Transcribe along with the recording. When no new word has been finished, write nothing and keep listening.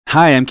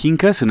Hi, I'm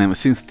Quincas and I'm a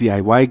synth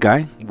DIY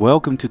guy.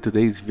 Welcome to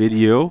today's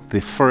video, the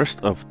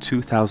first of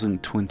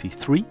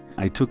 2023.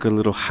 I took a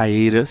little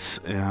hiatus,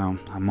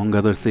 among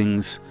other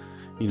things,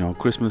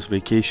 Christmas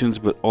vacations,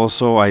 but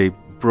also I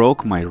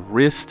broke my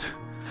wrist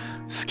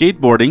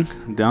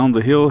skateboarding down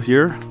the hill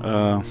here.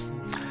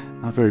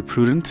 Not very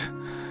prudent,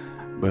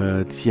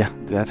 but yeah,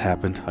 that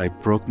happened. I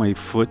broke my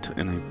foot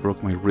and I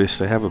broke my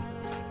wrist. I have a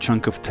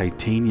chunk of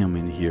titanium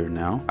in here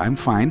now. I'm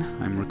fine.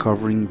 I'm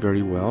recovering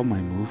very well. My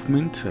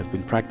movement. I've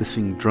been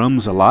practicing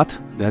drums a lot.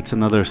 That's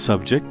another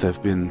subject.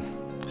 I've been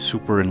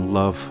super in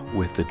love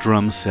with the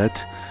drum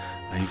set.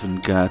 I even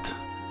got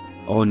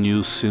all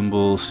new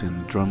cymbals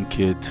and drum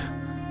kit,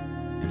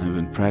 and I've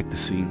been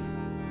practicing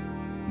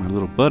my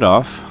little butt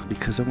off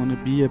because I want to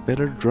be a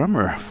better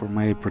drummer for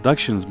my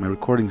productions, my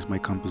recordings, my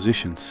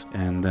compositions,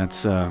 and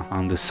that's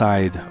on the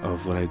side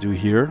of what I do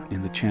here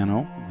in the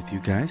channel with you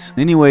guys.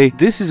 Anyway,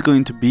 this is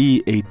going to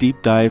be a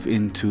deep dive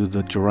into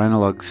the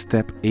Joranalogue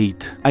Step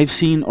 8. I've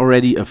seen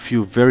already a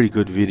few very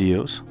good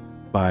videos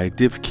by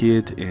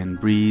DivKid and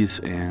Breeze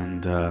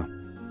and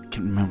I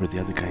can't remember the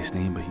other guy's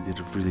name, but he did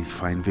a really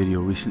fine video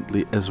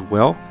recently as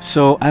well.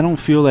 So I don't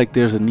feel like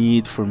there's a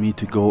need for me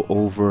to go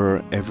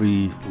over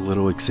every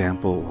little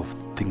example of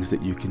things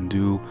that you can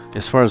do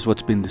as far as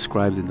what's been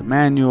described in the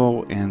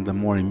manual and the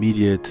more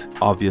immediate,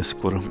 obvious,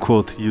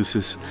 quote-unquote,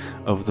 uses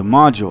of the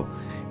module.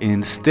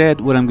 Instead,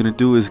 what I'm going to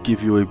do is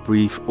give you a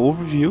brief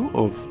overview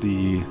of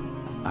the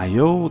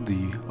I/O,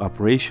 the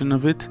operation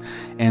of it,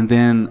 and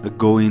then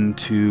go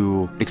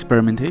into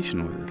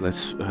experimentation with it.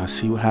 Let's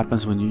see what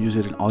happens when you use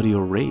it in audio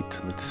rate.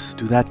 Let's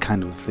do that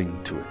kind of thing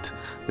to it.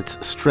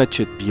 Let's stretch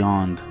it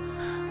beyond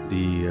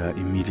the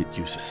immediate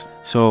uses.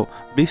 So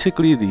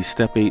basically the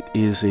Step 8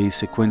 is a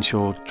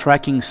sequential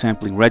tracking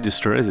sampling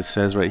register, as it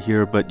says right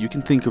here, but you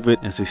can think of it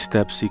as a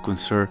step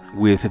sequencer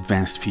with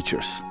advanced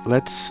features.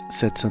 Let's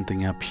set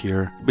something up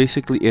here.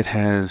 Basically it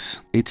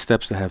has 8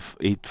 steps that have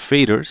 8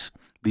 faders.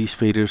 These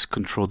faders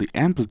control the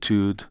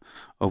amplitude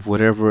of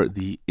whatever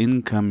the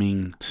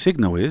incoming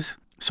signal is.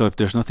 So if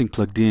there's nothing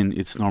plugged in,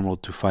 it's normal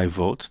to 5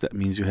 volts. That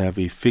means you have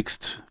a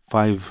fixed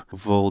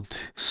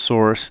 5-volt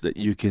source that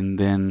you can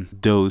then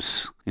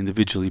dose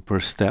individually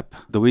per step.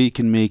 The way you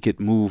can make it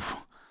move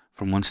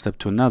from one step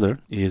to another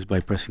is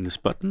by pressing this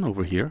button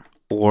over here,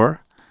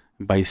 or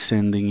by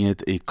sending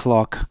it a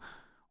clock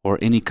or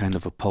any kind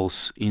of a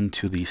pulse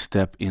into the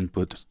step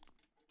input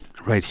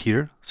right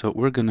here. So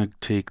we're gonna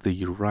take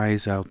the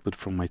rise output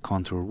from my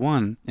contour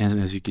 1, and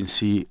as you can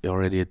see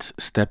already, it's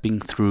stepping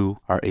through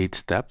our 8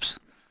 steps.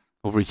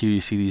 Over here you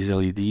see these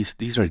LEDs.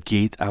 These are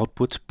gate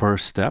outputs per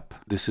step.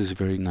 This is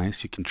very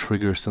nice. You can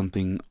trigger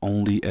something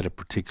only at a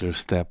particular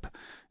step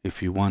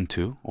if you want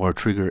to, or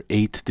trigger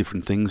 8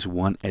 different things,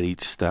 one at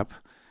each step,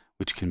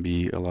 which can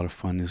be a lot of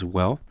fun as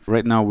well.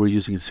 Right now we're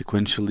using it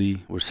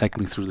sequentially. We're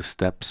cycling through the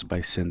steps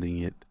by sending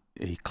it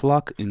a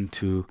clock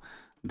into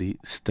the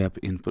step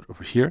input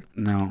over here.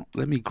 Now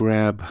let me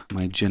grab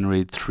my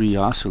generate 3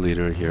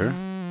 oscillator here.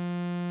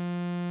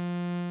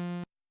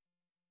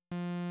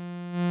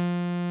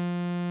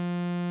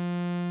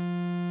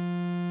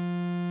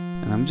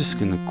 And I'm just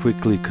going to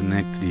quickly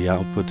connect the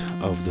output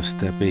of the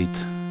Step 8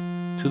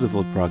 to the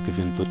volt per octave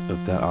input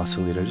of that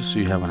oscillator, just so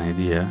you have an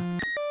idea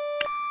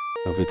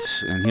of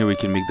its, and here we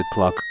can make the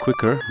clock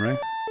quicker, right?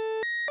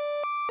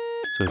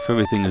 So if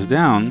everything is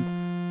down,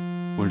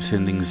 we're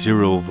sending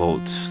 0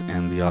 volts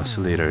and the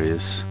oscillator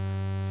is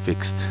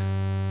fixed.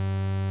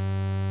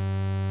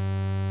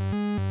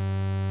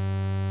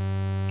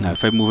 Now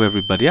if I move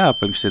everybody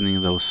up, I'm sending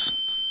those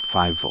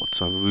 5 volts.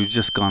 So we've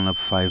just gone up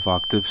 5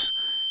 octaves,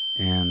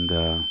 and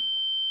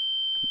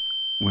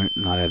we're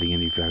not adding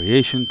any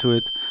variation to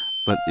it.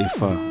 But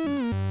if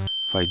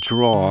I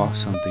draw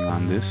something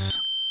on this,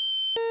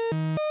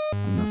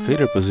 on the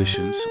fader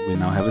positions, we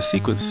now have a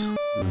sequence.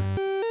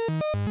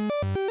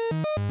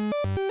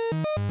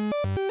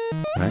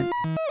 Right?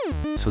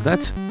 So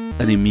that's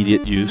an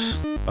immediate use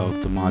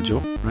of the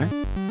module, right?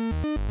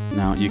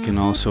 Now you can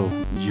also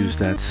use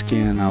that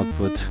scan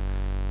output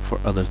for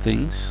other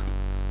things.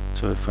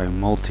 So if I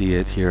multiply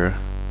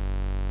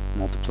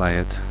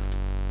it,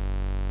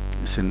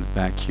 send it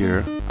back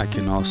here, I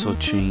can also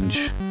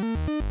change,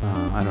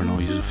 I don't know,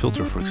 use a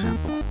filter, for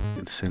example,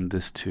 and send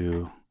this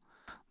to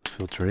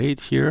filter 8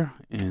 here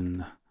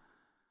in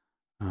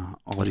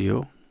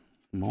audio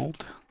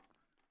mode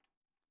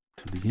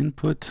to the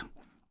input.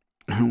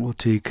 And we'll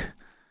take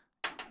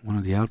one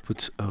of the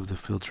outputs of the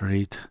filter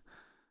 8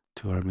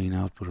 to our main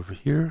output over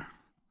here,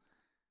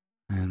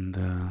 and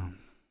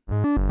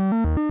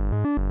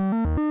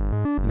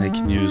I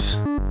can use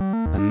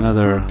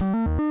another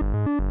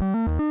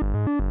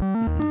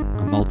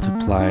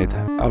multiplied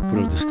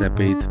output of the Step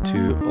 8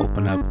 to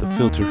open up the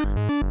filter,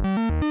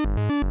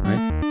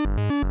 right?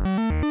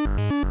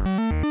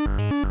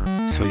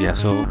 So yeah,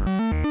 so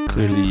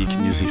clearly you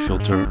can use a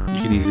filter,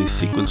 you can use a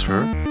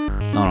sequencer,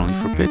 not only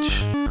for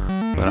pitch,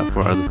 but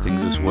for other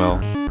things as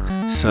well,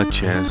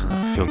 such as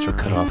a filter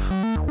cutoff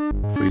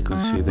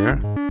frequency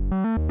there.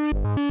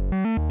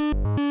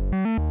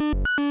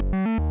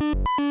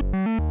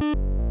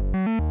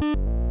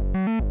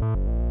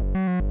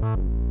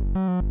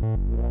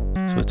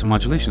 it's a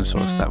modulation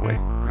source that way,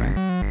 right?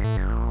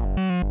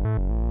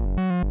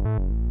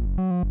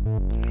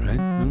 Right?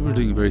 And we're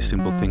doing very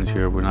simple things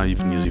here. We're not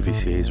even using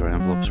VCAs or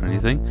envelopes or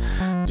anything,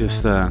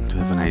 just to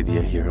have an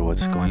idea here of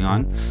what's going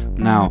on.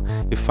 Now,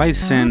 if I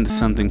send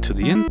something to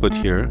the input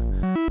here,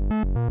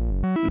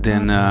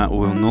 then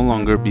we'll no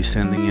longer be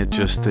sending it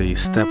just the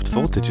stepped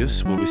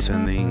voltages. We'll be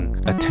sending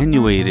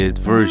attenuated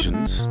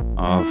versions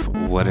of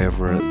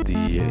whatever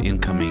the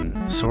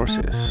incoming source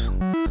is. So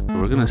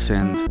we're going to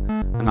send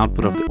an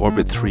output of the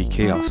orbit 3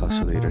 chaos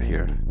oscillator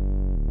here.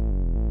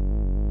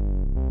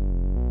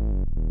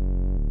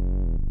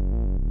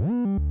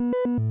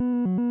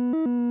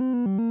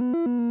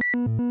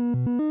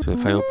 So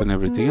if I open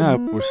everything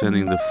up, we're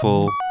sending the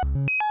full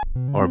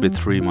orbit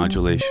 3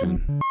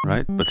 modulation,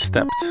 right? But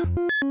stepped.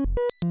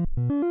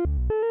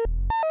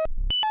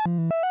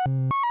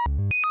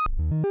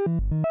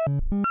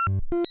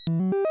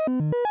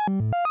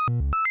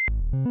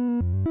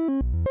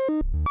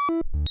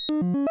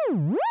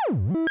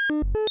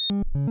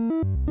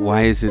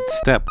 Why is it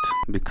stepped?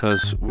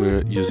 Because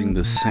we're using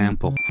the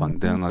sample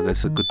function. Now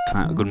that's a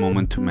good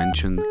moment to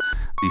mention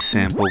the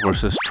sample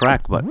versus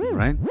track button,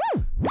 right?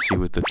 You see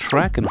with the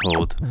track and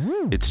hold,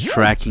 it's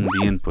tracking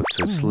the input,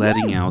 so it's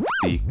letting out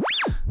the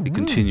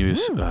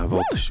continuous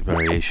voltage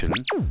variation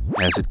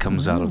as it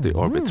comes out of the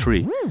orbit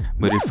 3.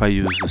 But if I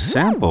use the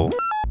sample,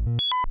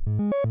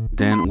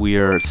 then we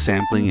are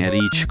sampling at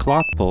each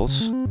clock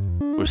pulse.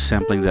 We're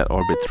sampling that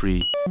orbit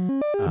 3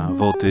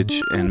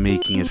 voltage and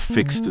making it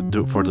fixed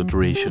for the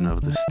duration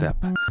of the step,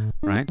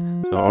 right?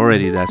 So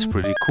already that's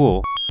pretty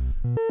cool.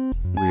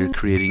 We're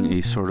creating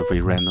a sort of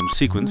a random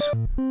sequence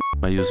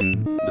by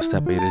using the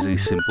step 8 as a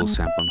simple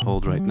sample and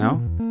hold right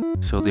now.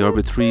 So the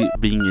orbit 3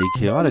 being a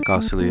chaotic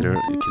oscillator,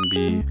 it can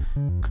be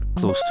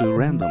close to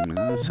random. You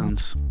know? It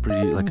sounds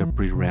pretty like a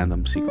pretty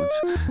random sequence.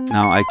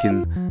 Now I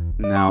can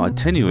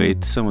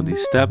attenuate some of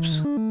these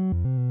steps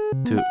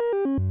to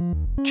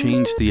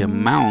change the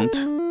amount,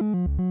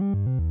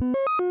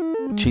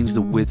 change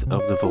the width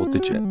of the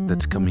voltage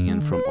that's coming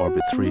in from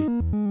orbit 3.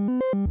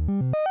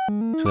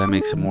 So that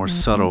makes it more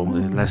subtle,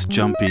 less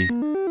jumpy,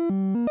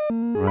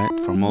 right,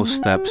 for most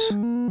steps.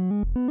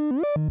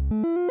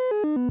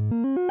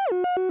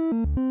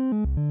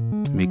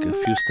 Make a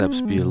few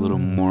steps be a little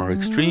more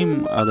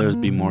extreme, others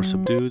be more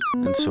subdued,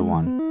 and so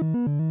on.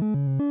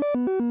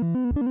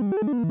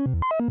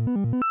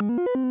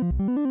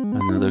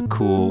 Another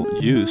cool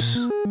use,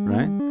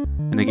 right?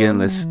 And again,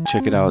 let's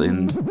check it out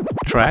in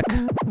track,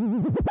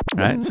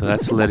 right? So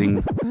that's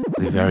letting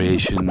the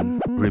variation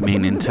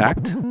remain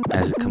intact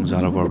as it comes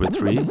out of orbit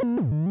 3,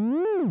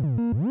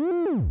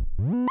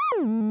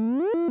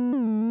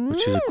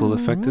 which is a cool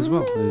effect as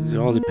well. It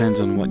all depends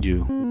on what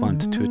you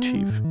want to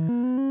achieve.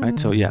 Right,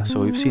 so yeah,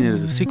 so we've seen it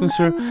as a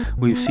sequencer,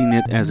 we've seen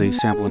it as a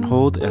sample and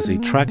hold, as a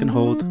track and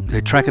hold.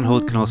 The track and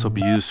hold can also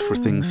be used for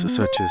things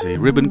such as a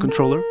ribbon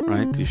controller,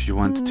 right? If you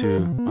want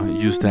to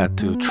use that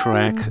to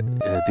track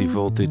the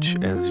voltage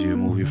as you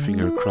move your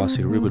finger across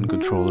a ribbon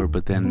controller,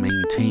 but then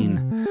maintain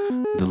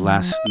the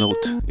last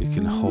note, it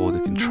can hold,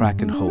 it can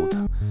track and hold.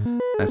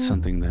 That's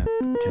something that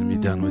can be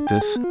done with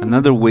this.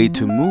 Another way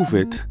to move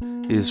it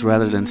is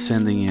rather than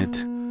sending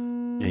it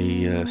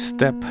a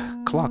step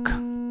clock,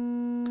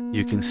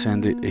 you can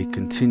send it a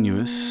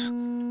continuous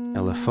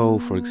LFO,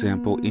 for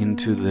example,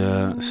 into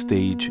the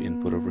stage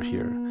input over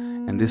here.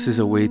 And this is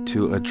a way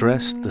to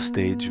address the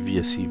stage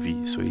via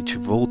CV. So each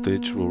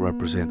voltage will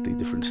represent a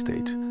different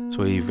stage.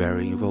 So a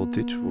varying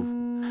voltage will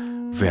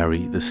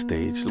vary the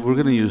stage. So we're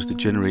going to use the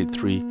generate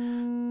 3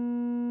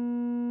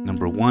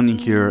 number 1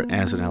 here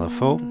as an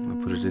LFO.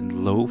 I'll put it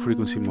in low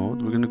frequency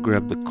mode. We're going to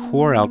grab the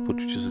core output,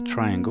 which is a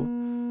triangle,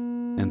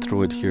 and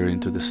throw it here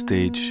into the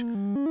stage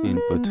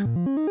input.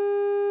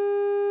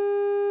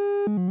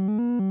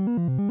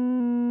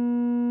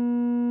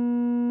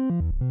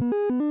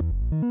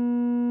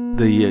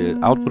 The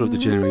output of the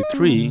generate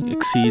 3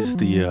 exceeds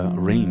the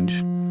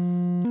range,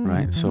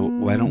 right? So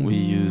why don't we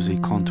use a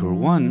contour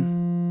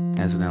 1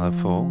 as an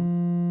LFO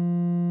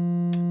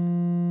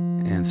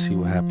and see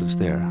what happens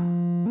there.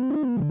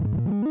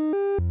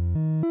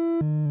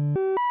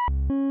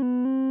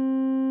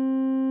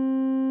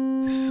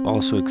 This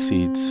also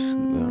exceeds the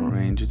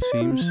range, it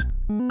seems.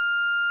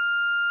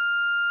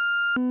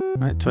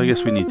 Right, so I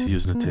guess we need to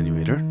use an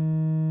attenuator.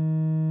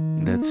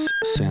 Let's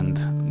send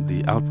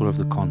the output of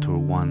the contour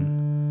 1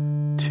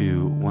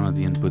 to one of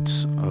the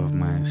inputs of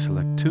my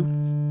select 2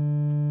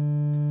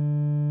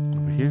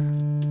 over here.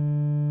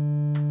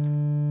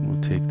 We'll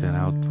take that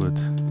output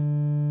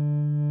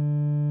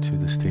to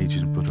the stage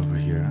input over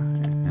here,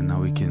 and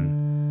now we can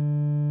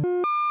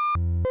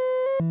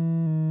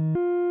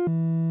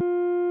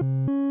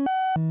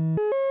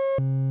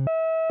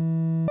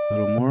a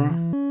little more.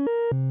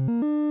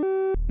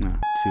 Now,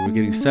 see, we're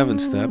getting 7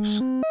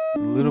 steps, a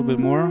little bit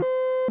more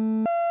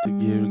to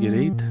get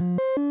 8.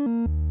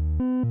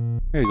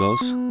 There it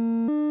goes.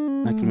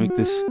 I can make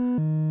this a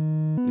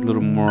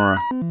little more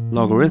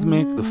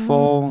logarithmic, the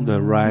fall,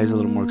 the rise a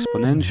little more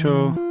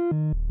exponential.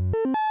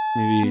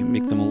 Maybe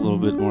make them a little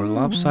bit more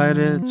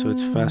lopsided, so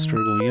it's faster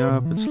going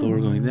up and slower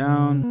going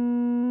down.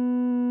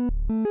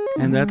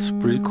 And that's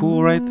pretty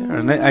cool right there.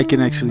 And I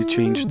can actually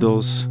change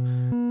those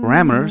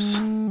parameters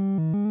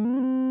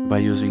by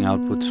using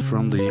outputs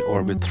from the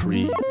orbit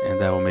 3, and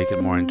that will make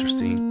it more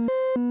interesting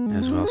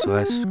as well. So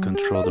let's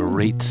control the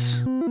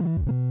rates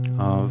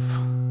of,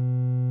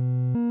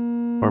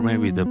 or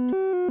maybe the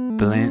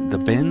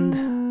bend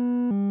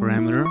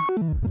parameter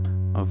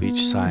of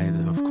each side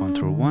of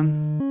contour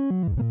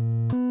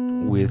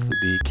 1 with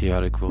the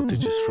chaotic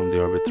voltages from the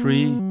orbit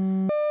 3,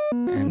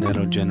 and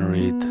that'll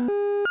generate,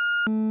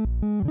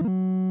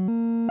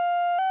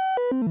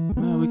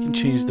 well, we can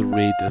change the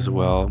rate as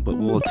well, but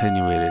we'll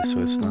attenuate it so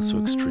it's not so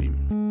extreme.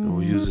 So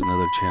we'll use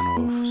another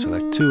channel of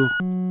select 2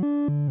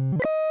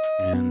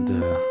 and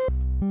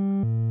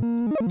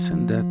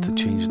send that to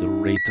change the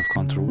rate of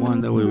contour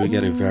 1. That way we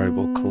get a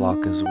variable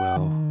clock as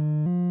well.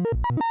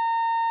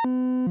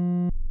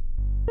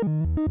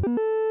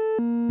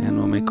 And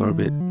we'll make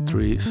orbit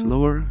 3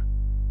 slower.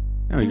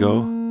 There we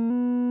go.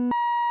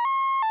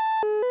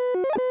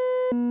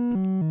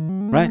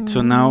 Right,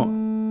 so now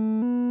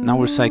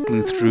we're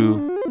cycling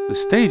through the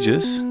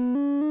stages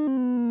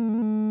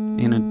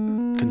in a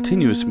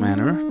continuous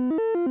manner.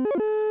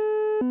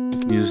 You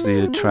can use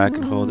the track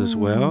and hold as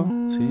well,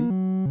 see?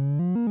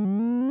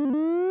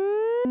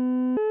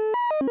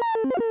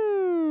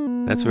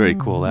 That's very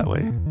cool that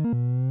way.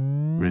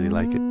 Really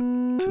like it.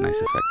 It's a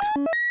nice effect.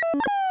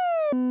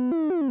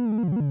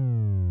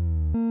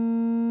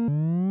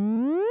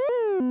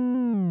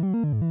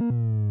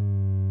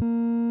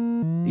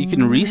 You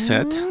can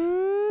reset,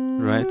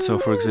 right? So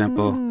for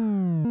example,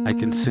 I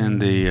can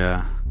send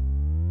an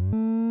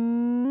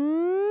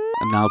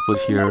output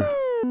here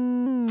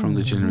from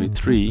the generate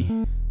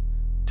 3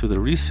 to the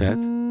reset.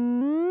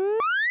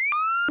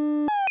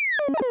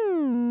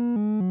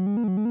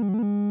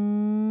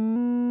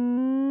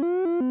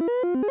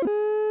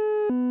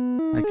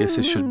 I guess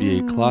it should be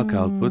a clock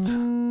output.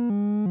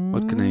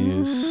 What can I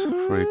use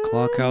for a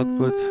clock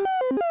output?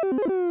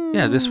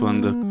 Yeah, this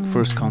one, the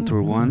first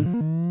contour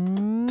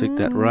 1. Take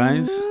that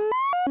rise.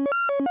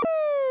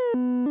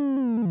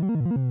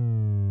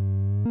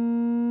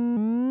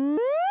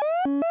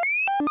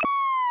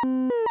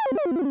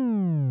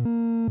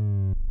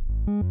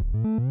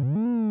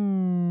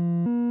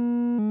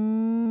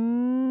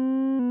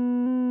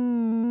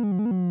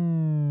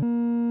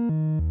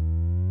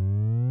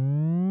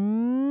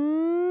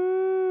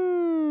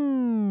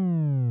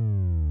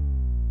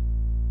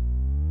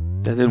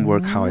 That didn't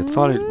work how I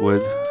thought it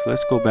would, so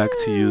let's go back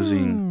to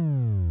using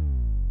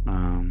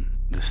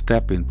the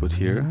step input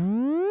here,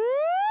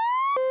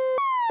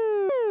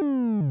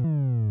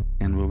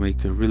 and we'll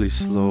make a really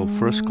slow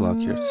first clock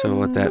here. So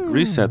what that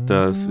reset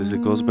does is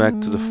it goes back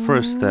to the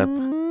first step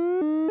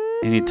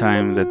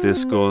anytime that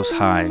this goes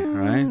high,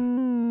 right?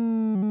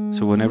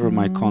 So whenever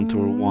my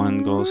contour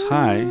 1 goes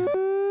high,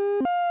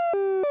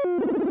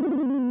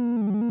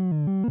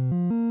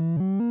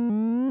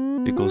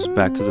 it goes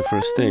back to the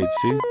first stage,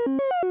 see?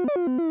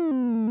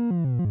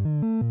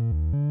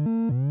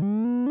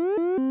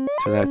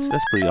 So that's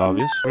pretty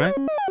obvious, right?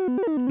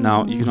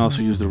 Now you can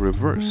also use the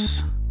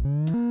reverse.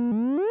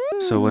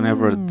 So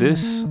whenever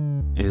this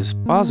is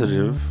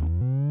positive,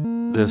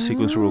 the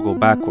sequencer will go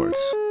backwards.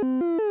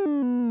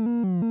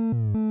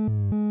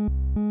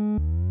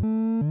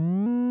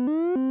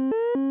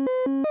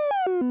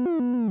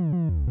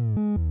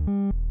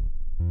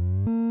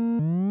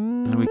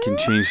 And we can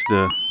change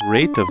the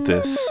rate of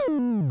this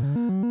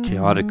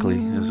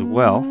chaotically as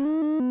well,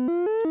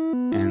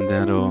 and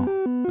that'll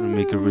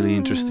make a really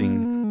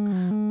interesting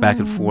back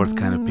and forth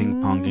kind of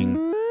ping-ponging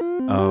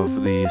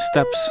of the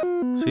steps.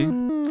 See?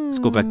 Let's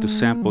go back to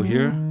sample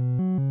here.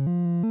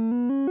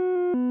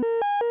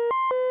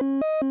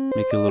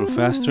 Make it a little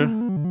faster.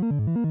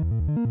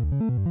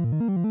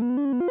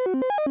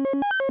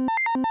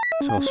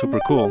 So super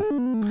cool.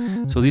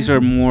 So these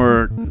are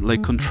more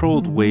like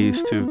controlled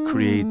ways to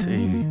create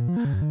a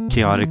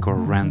chaotic or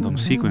random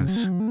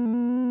sequence,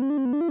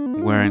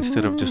 where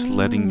instead of just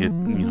letting it,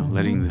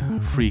 letting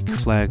the freak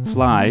flag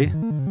fly,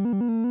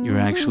 you're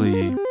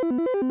actually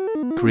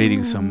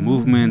creating some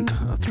movement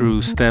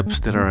through steps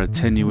that are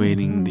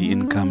attenuating the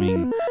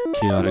incoming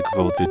chaotic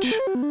voltage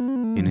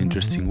in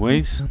interesting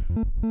ways,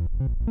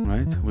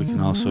 right? We can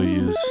also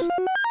use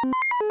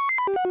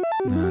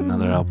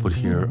another output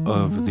here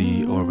of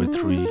the orbit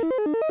 3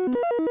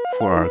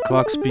 for our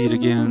clock speed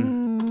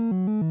again.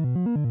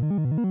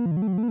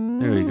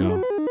 There we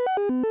go.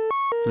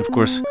 And of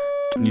course, you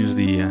can use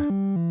the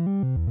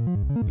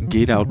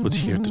gate outputs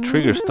here to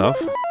trigger stuff.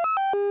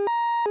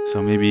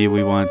 So maybe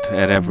we want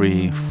at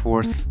every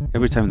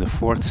time the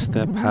fourth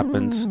step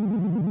happens,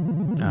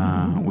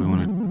 we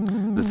want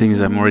to. The thing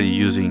is, I'm already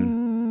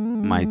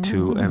using my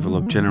 2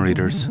 envelope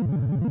generators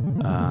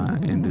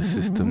in the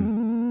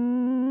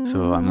system,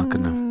 so I'm not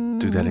gonna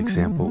do that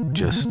example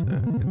just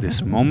at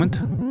this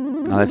moment.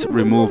 Now let's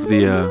remove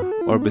the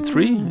orbit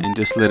 3 and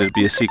just let it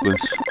be a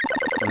sequence,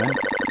 right?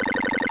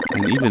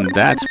 And even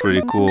that's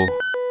pretty cool.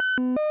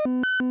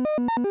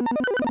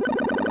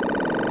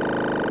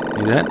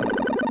 See that?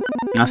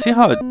 Now see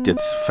how it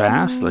gets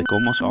fast, like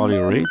almost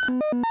audio rate?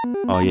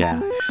 Oh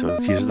yeah, so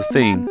here's the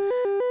thing.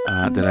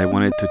 that I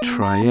wanted to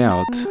try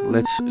out.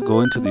 Let's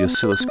go into the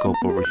oscilloscope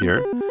over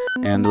here,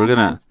 and we're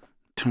gonna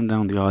turn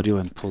down the audio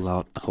and pull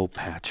out the whole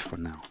patch for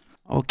now.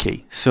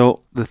 Okay,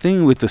 so the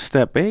thing with the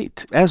step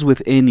 8, as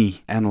with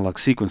any analog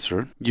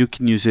sequencer, you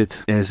can use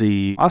it as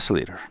a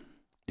oscillator.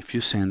 If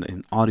you send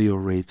an audio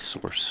rate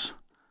source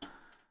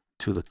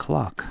to the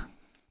clock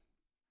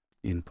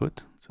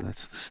input, so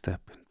that's the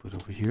step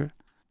input over here.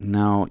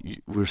 Now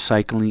we're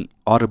cycling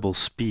audible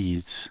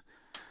speeds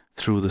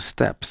through the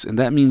steps, and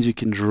that means you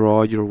can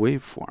draw your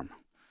waveform.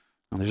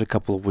 Now there's a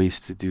couple of ways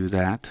to do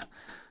that.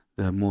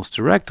 The most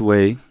direct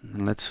way,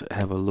 and let's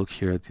have a look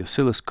here at the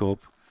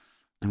oscilloscope.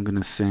 I'm going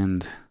to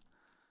send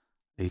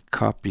a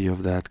copy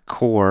of that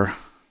core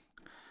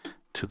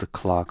to the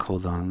clock.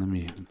 Hold on, let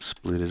me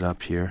split it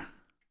up here.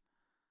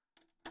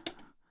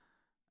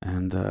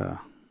 And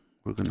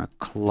we're going to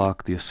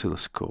clock the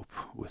oscilloscope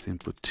with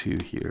input 2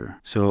 here.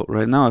 So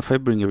right now, if I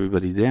bring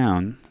everybody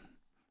down,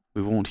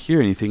 we won't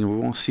hear anything and we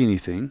won't see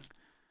anything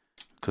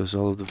because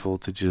all of the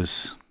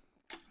voltages,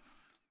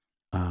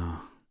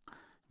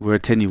 we're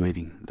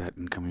attenuating that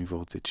incoming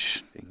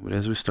voltage thing. But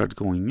as we start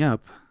going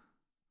up,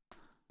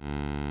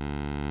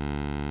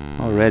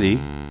 already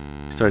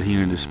start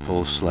hearing this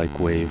pulse-like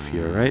wave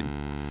here, right?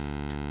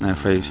 Now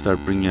if I start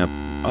bringing up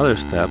other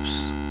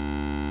steps,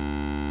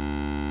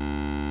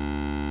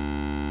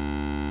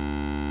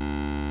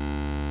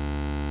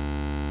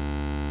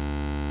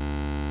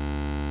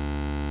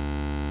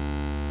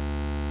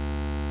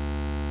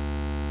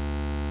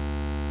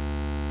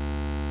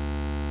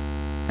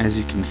 as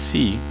you can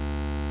see,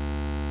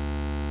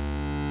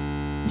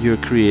 you're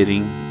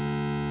creating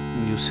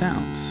new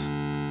sounds.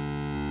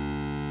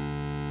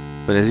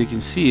 But as you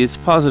can see, it's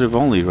positive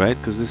only, right?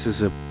 Because this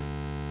is a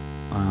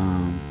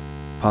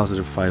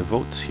positive 5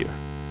 volts here.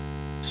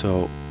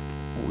 So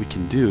what we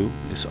can do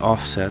is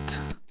offset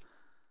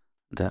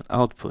that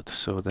output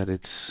so that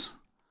it's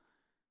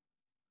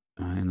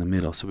in the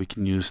middle. So we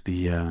can use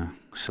the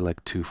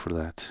select 2 for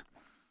that.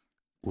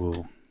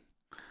 We'll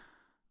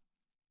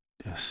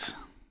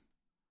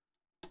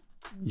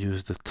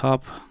use the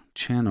top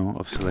channel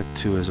of select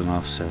 2 as an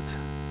offset,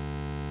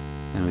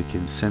 and we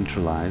can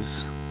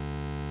centralize.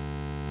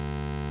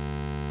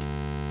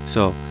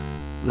 So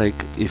like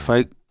if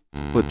I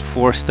put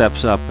 4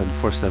 steps up and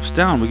 4 steps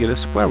down, we get a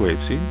square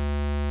wave, see?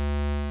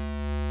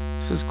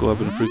 Let's just go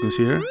up in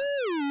frequency here,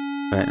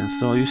 right? And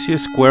so you see a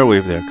square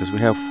wave there because we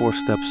have 4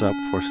 steps up,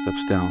 4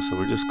 steps down, so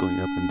we're just going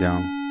up and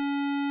down,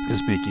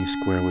 just making a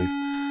square wave.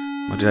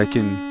 But I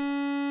can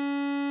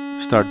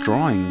start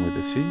drawing with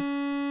it, see?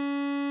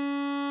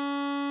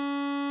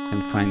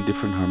 And find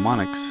different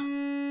harmonics.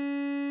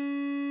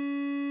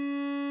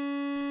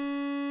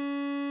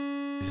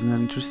 Isn't that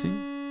interesting?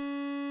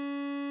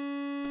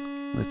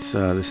 Let's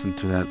listen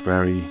to that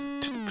varied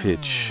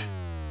pitch.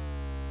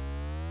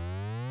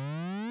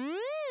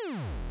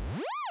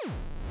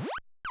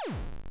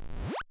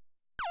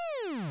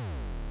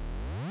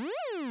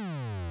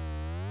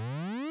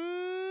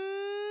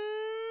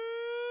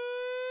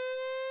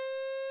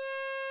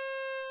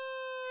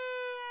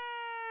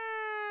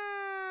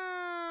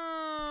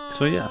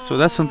 So yeah, so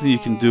that's something you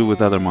can do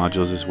with other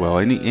modules as well.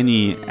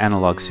 Any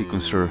analog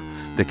sequencer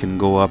that can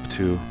go up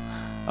to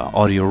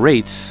audio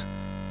rates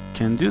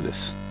can do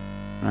this,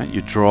 right?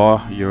 You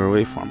draw your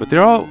waveform, but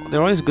they're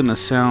always going to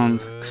sound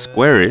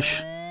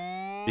squarish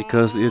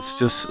because it's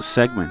just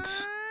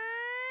segments.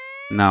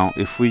 Now,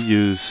 if we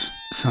use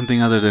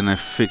something other than a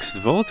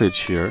fixed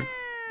voltage here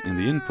in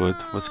the input,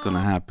 what's going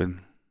to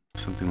happen?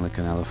 Something like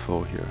an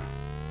LFO here.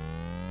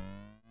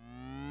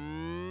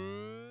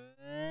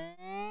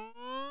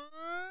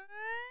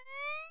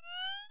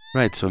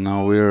 Right, so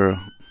now we're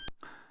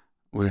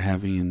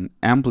having an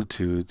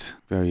amplitude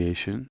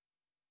variation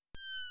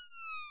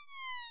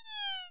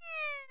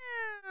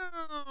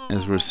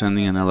as we're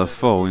sending an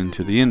LFO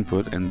into the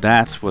input, and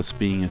that's what's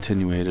being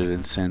attenuated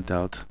and sent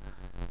out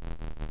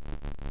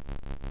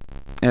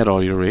at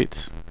audio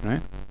rates,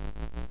 right?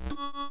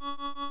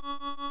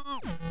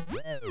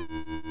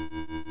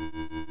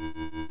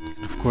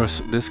 And of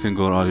course, this can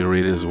go to audio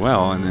rate as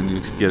well, and then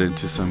you get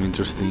into some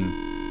interesting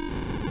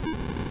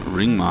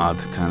ring mod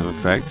kind of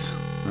effects,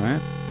 right?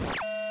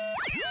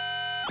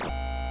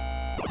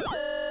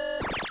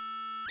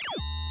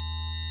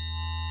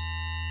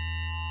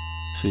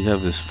 So you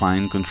have this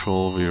fine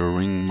control over your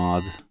ring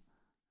mod.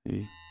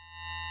 Okay.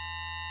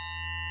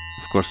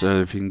 Of course,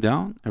 everything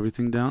down,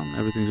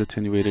 everything's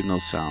attenuated, no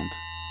sound.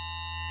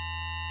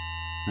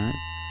 Right?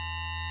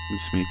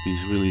 Let's make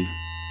these really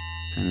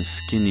kind of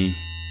skinny.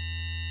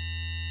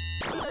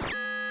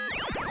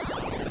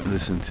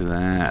 Listen to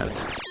that.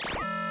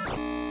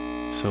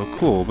 So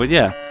cool, but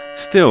yeah,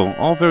 still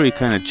all very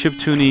kind of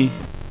chiptune-y,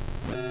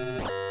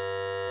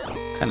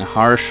 kind of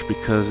harsh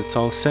because it's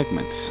all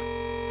segments.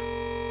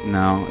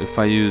 Now, if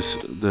I use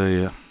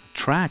the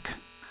track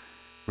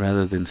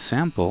rather than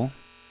sample,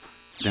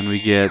 then we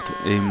get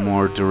a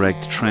more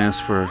direct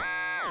transfer,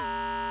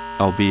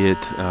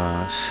 albeit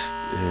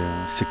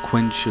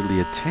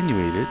sequentially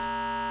attenuated.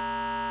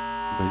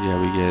 But yeah,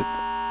 we get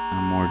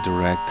a more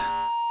direct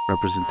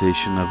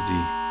representation of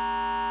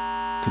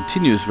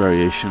continuous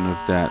variation of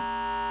that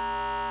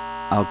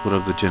output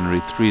of the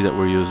generate 3 that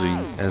we're using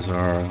as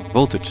our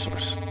voltage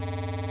source.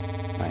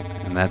 Right,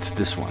 and that's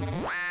this one.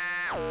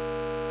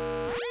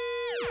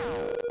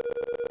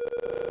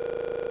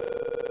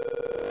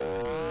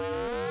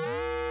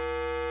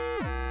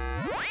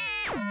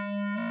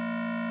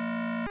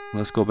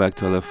 Let's go back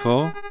to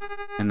LFO,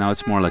 and now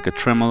it's more like a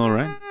tremolo,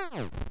 right?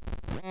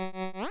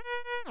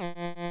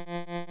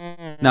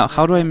 Now,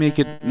 how do I make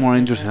it more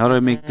interesting? How do I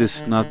make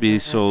this not be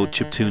so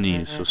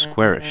chiptune-y, so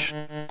squarish?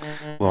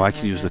 Well, I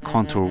can use the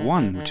contour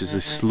 1, which is a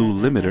slew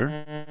limiter,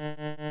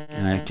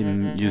 and I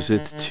can use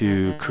it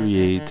to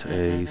create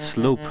a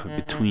slope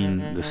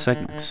between the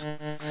segments.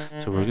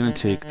 So we're going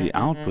to take the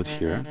output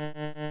here,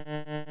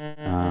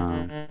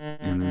 and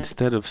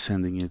instead of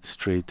sending it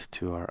straight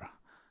to our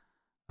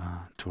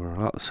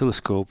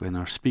oscilloscope and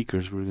our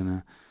speakers, we're going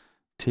to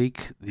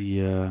take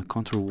the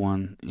contour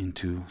 1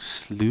 into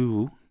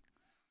slew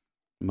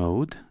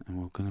mode,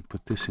 and we're going to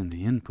put this in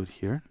the input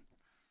here,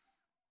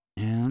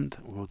 and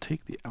we'll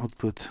take the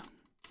output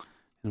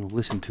and we'll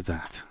listen to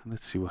that.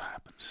 Let's see what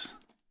happens.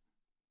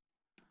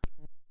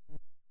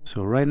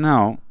 So right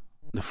now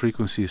the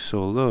frequency is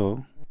so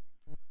low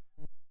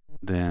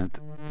that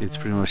it's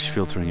pretty much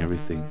filtering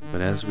everything, but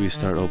as we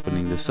start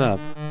opening this up,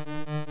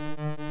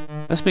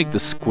 let's make the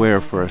square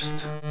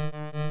first,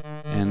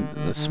 and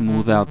let's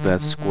smooth out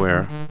that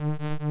square.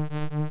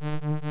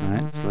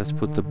 Alright, so let's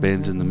put the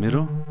bends in the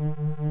middle.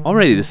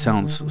 Already this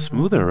sounds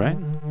smoother, right?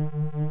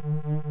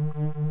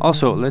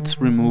 Also, let's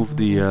remove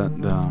the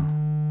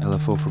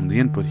LFO from the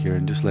input here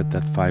and just let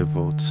that 5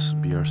 volts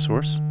be our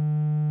source.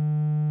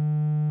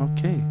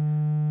 Okay,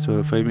 so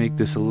if I make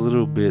this a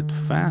little bit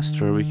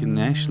faster, we can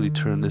actually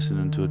turn this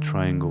into a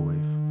triangle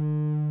wave.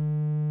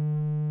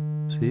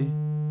 See?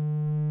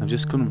 I've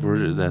just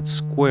converted that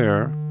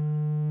square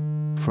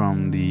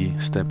from the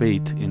step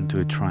 8 into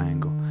a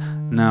triangle.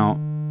 Now,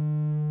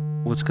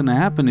 what's going to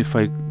happen if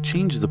I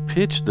change the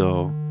pitch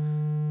though,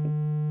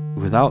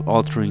 without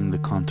altering the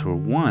contour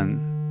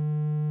 1,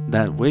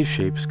 that wave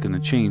shape is going to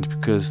change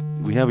because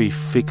we have a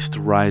fixed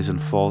rise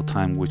and fall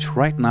time, which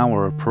right now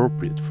are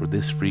appropriate for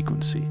this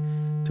frequency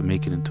to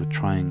make it into a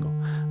triangle.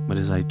 But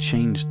as I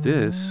change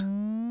this,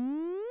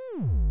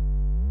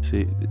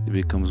 see, it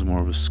becomes more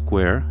of a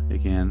square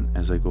again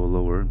as I go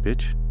lower in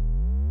pitch,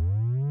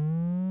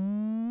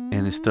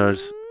 and it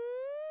starts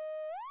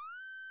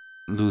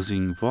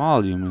losing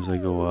volume as I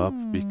go up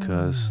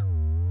because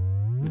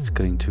it's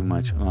getting too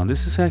much. Oh,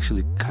 this is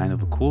actually kind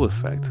of a cool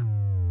effect,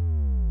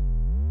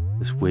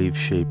 this wave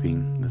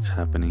shaping that's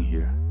happening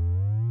here.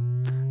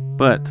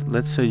 But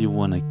let's say you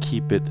want to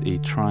keep it a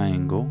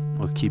triangle,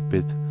 or keep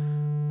it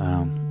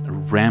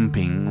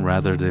ramping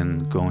rather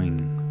than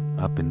going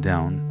up and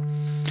down.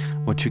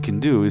 What you can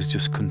do is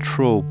just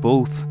control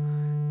both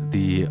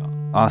the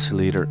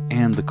oscillator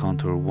and the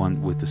contour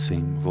 1 with the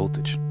same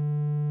voltage,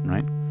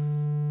 right?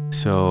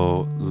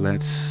 So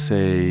let's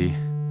say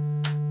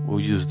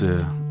we'll use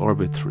the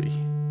orbit 3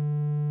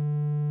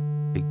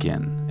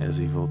 again as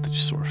a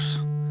voltage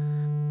source.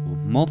 We'll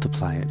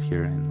multiply it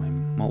here in my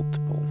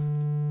multiple,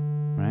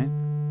 right?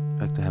 In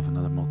fact, I have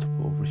another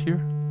multiple over here,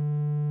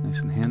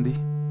 nice and handy.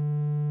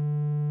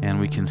 And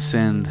we can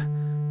send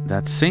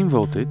that same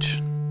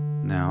voltage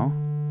now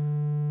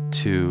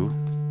to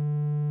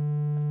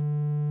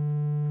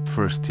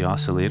first the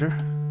oscillator,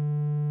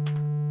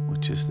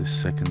 which is the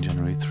second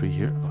generate 3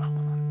 here. Oh, hold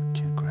on,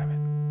 can't grab it.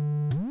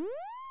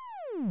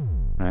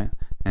 Right?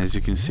 And as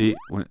you can see,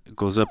 when it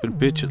goes up in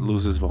pitch, it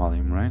loses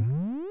volume, right?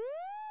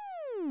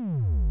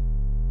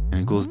 And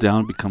it goes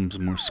down, becomes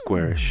more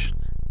squarish.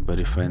 But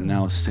if I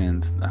now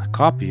send a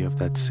copy of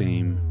that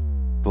same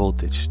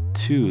voltage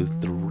to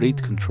the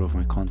rate control of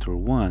my contour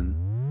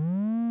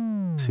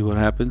 1, see what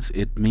happens?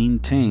 It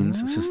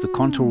maintains, since the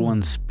contour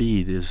 1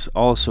 speed is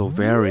also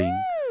varying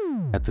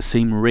at the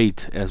same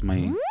rate as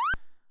my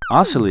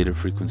oscillator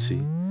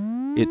frequency,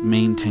 it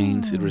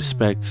maintains, it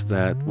respects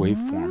that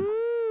waveform.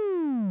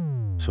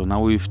 So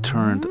now we've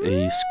turned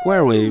a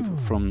square wave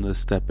from the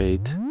step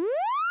 8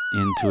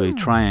 into a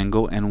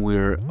triangle, and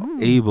we're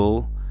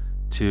able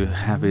to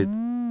have it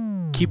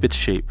keep its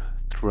shape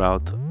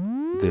throughout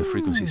the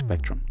frequency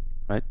spectrum,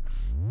 right?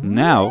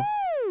 Now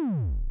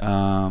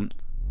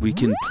we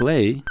can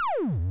play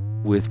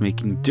with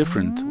making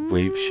different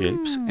wave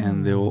shapes,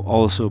 and they will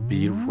also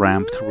be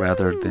ramped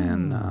rather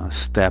than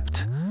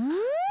stepped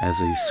as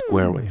a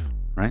square wave,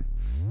 right?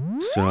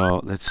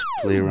 So let's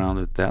play around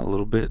with that a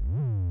little bit.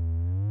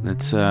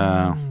 Let's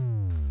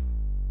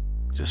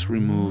just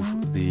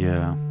remove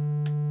the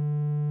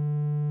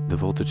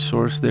voltage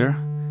source there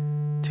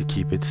to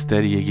keep it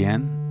steady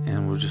again,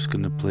 and we're just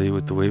going to play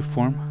with the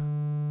waveform.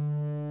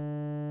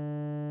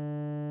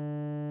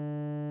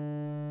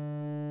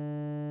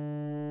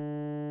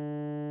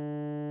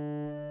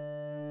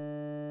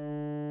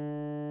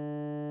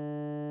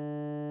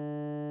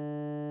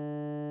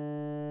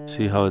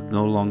 See how it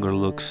no longer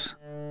looks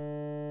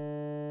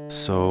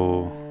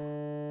so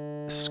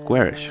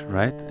squarish,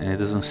 right? And it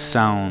doesn't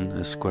sound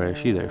as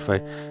squarish either. If I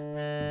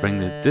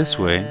bring it this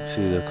way,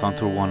 see the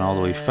contour 1 all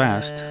the way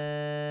fast,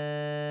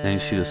 Then you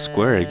see the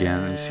square again,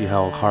 and you see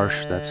how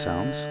harsh that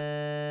sounds.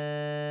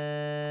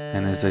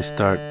 And as I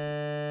start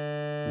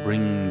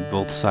bringing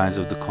both sides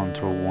of the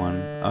contour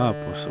 1 up,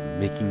 so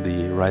making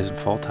the rise and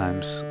fall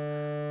times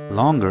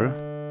longer,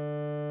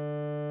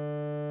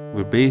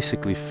 we're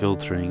basically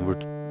filtering, we're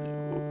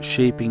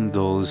shaping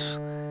those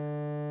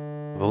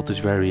voltage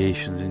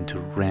variations into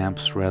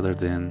ramps rather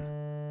than,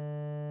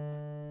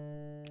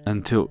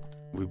 until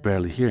we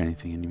barely hear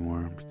anything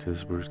anymore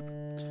because we're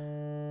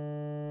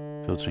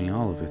filtering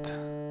all of it.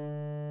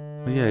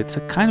 But yeah, it's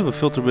a kind of a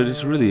filter, but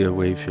it's really a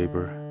wave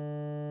shaper.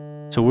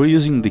 So we're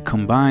using the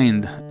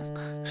combined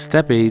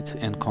step 8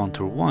 and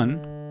contour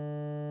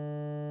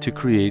 1 to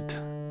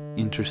create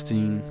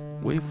interesting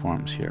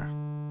waveforms here.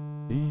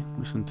 See?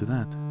 Listen to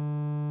that.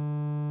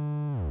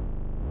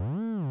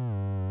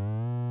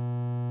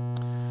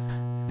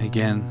 And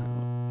again,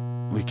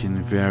 we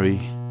can vary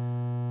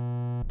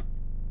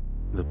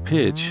the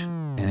pitch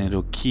and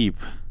it'll keep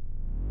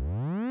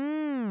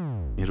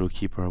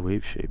our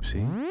wave shape,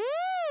 see?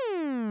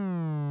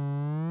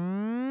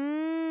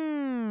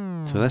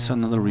 So that's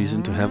another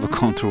reason to have a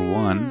contour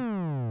 1.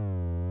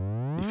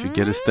 If you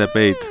get a step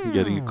 8,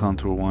 getting a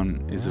contour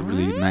 1 is a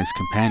really nice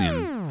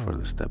companion for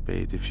the step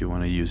 8 if you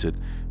want to use it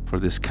for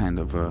this kind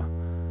of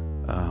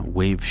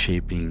wave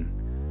shaping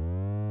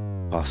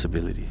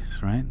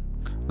possibilities, right?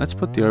 Let's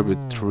put the Orbit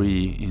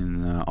 3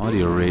 in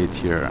audio rate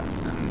here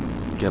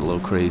and get a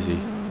little crazy.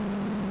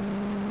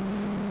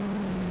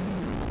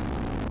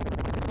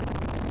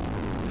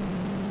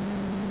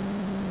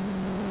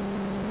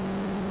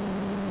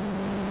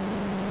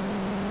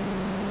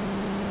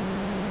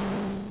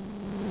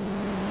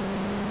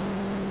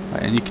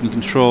 And you can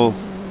control,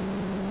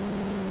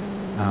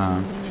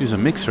 if you use a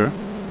mixer,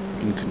 you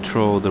can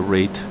control the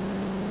rate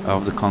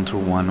of the contour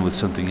 1 with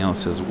something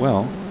else as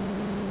well,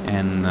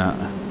 and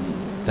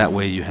that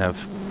way you have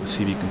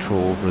CV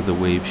control over the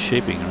wave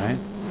shaping, right?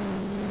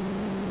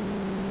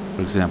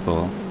 For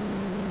example,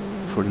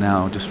 for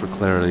now, just for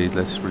clarity,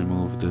 let's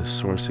remove the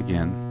source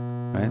again,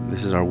 right?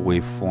 This is our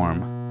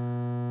waveform.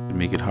 We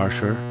make it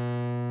harsher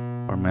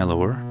or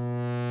mellower,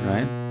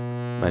 right?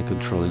 By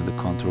controlling the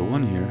contour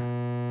 1 here.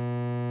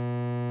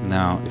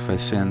 Now, if I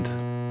send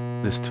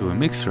this to a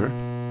mixer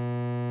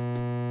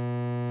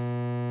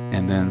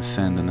and then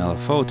send an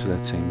LFO to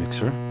that same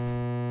mixer,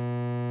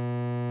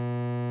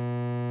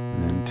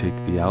 and then take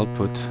the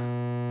output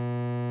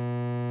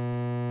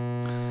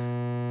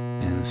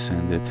and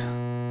send it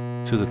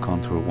to the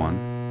contour 1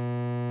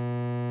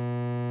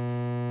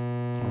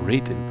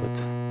 rate input.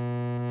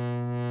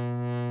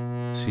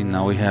 See,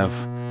 now we have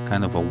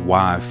kind of a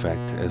wah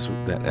effect as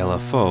that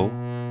LFO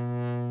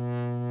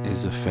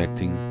is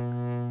affecting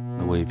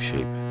the wave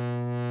shape,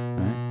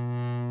 right?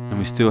 And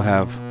we still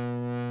have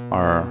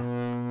our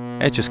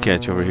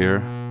Etch-a-Sketch over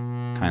here,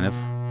 kind of,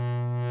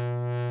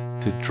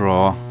 to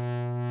draw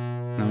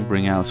and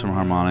bring out some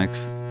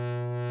harmonics.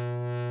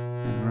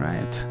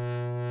 Alright,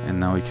 and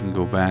now we can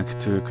go back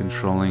to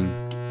controlling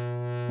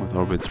with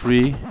Orbit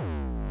 3.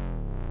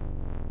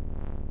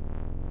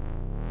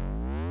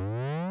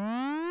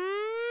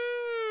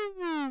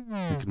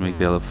 We can make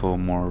the LFO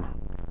more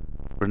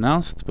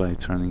pronounced by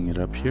turning it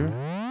up here.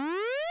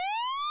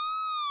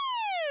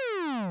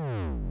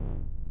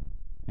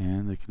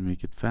 And I can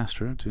make it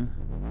faster too.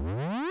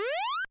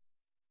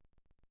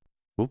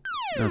 Oop,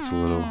 that's a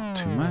little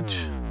too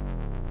much.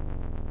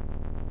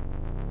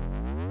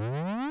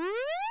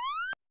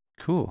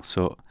 Cool,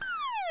 so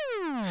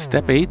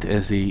step 8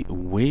 as a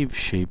wave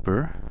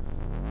shaper,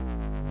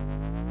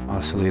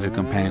 oscillator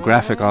companion,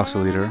 graphic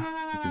oscillator,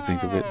 you can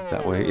think of it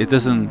that way. It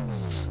doesn't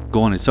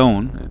go on its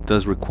own, it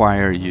does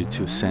require you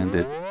to send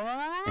it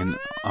an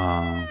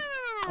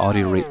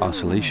audio rate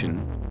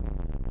oscillation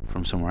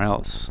from somewhere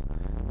else.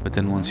 But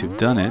then once you've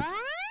done it,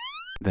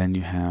 then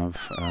you have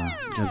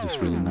this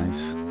really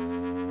nice.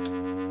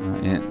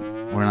 And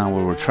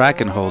we're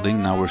track and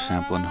holding. Now we're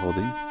sample and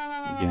holding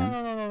again.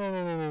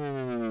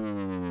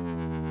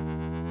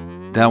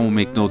 That will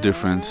make no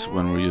difference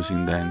when we're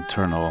using the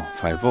internal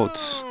 5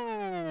 volts,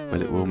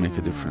 but it will make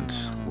a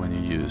difference when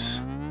you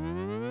use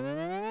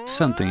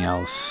something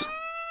else,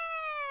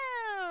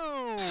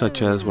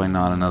 such as, why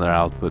not, another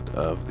output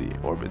of the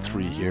Orbit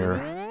 3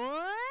 here.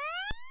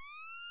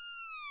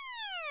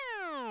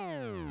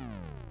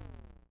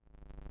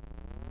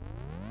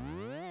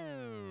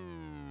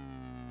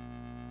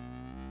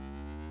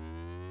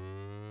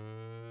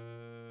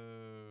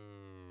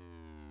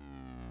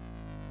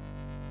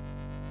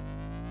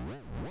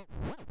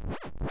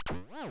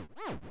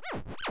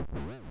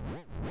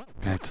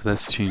 Right, so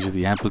that's changing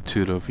the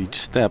amplitude of each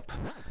step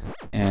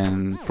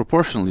and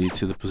proportionally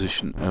to the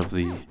position of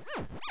the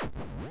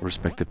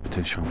respective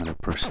potentiometer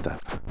per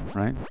step,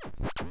 right?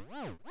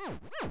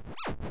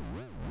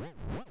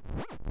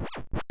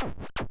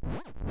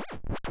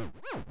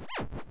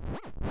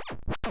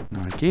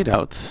 Now our gate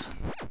outs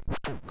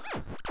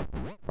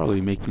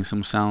probably making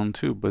some sound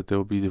too, but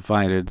they'll be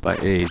divided by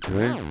 8,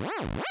 right?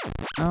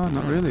 No,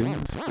 not really.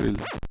 It's pretty.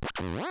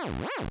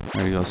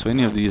 There you go. So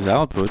any of these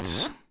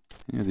outputs,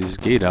 these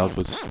gate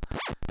outputs,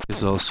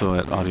 is also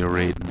at audio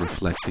rate and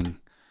reflecting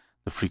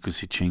the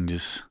frequency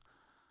changes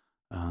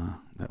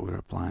that we're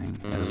applying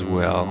as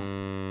well.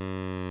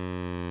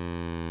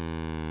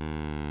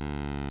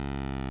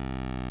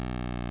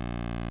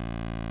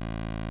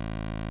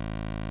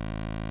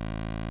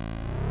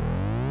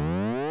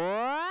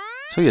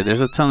 So yeah,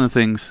 there's a ton of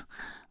things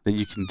that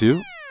you can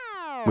do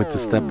with the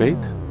Step 8.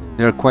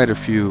 There are quite a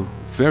few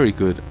very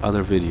good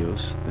other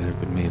videos that have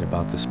been made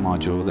about this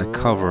module that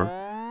cover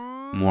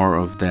more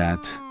of that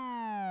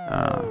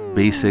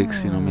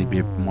basics, you know, maybe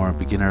a more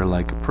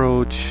beginner-like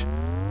approach,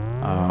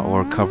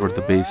 or cover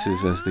the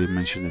bases as they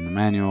mentioned in the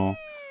manual.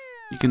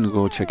 You can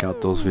go check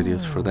out those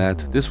videos for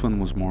that. This one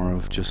was more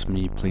of just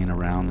me playing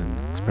around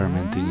and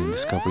experimenting and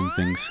discovering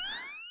things.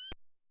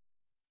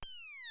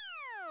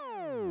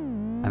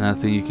 Another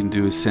thing you can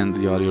do is send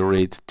the audio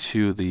rate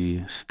to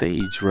the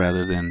stage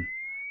rather than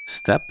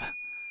step,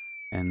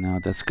 and now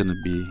that's going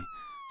to be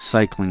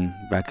cycling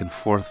back and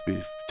forth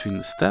between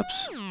the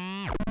steps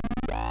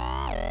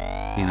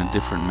in a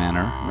different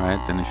manner,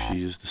 right, than if you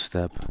use the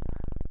step.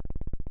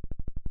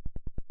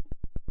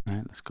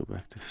 Alright, let's go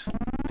back to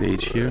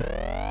stage here,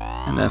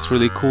 and that's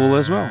really cool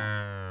as well.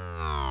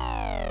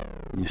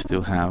 You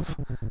still have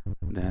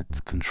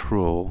that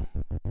control,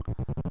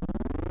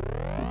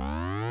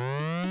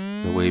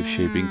 the wave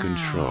shaping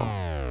control,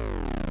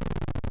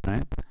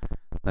 right?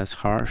 Less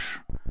harsh,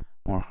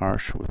 more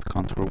harsh with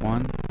contour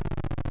 1.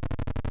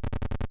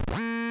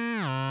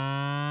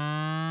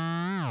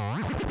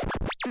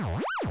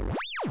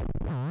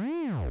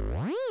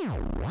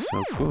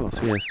 So cool.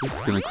 So yes, this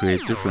is going to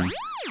create different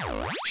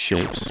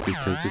shapes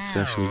because it's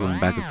actually going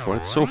back and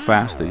forth so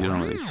fast that you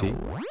don't really see.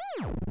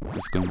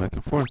 It's going back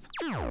and forth.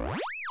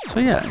 So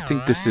yeah, I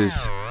think this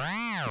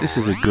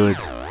is a good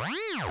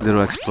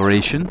little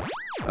exploration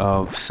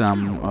of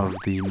some of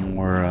the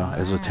more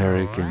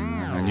esoteric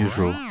and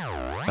unusual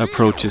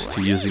approaches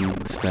to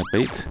using Step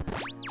 8.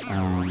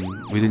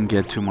 We didn't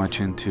get too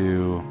much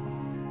into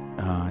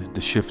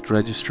the shift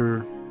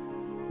register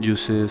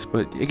uses,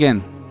 but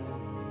again,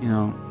 you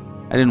know,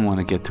 I didn't want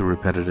to get too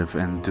repetitive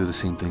and do the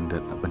same thing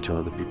that a bunch of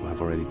other people have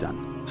already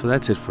done. So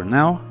that's it for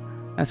now.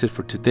 That's it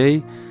for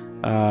today.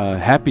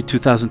 Happy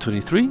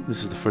 2023.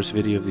 This is the first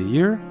video of the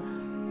year.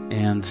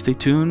 And stay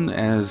tuned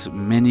as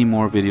many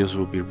more videos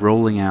will be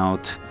rolling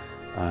out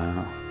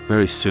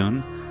very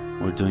soon.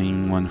 We're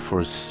doing one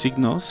for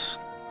Signos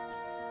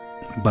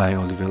by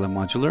Olivella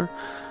Modular,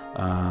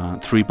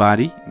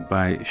 3-body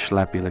by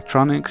Schlappy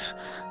Electronics,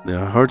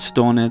 the Hertz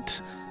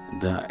Donut,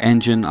 the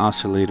engine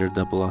oscillator,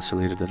 double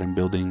oscillator that I'm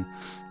building,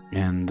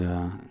 and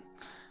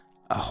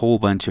a whole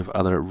bunch of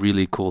other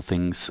really cool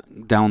things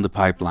down the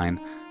pipeline.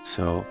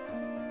 So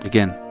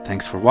again,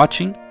 thanks for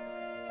watching.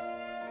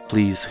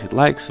 Please hit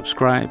like,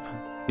 subscribe,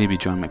 maybe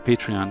join my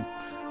Patreon,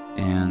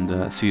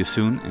 and see you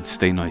soon, and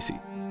stay noisy.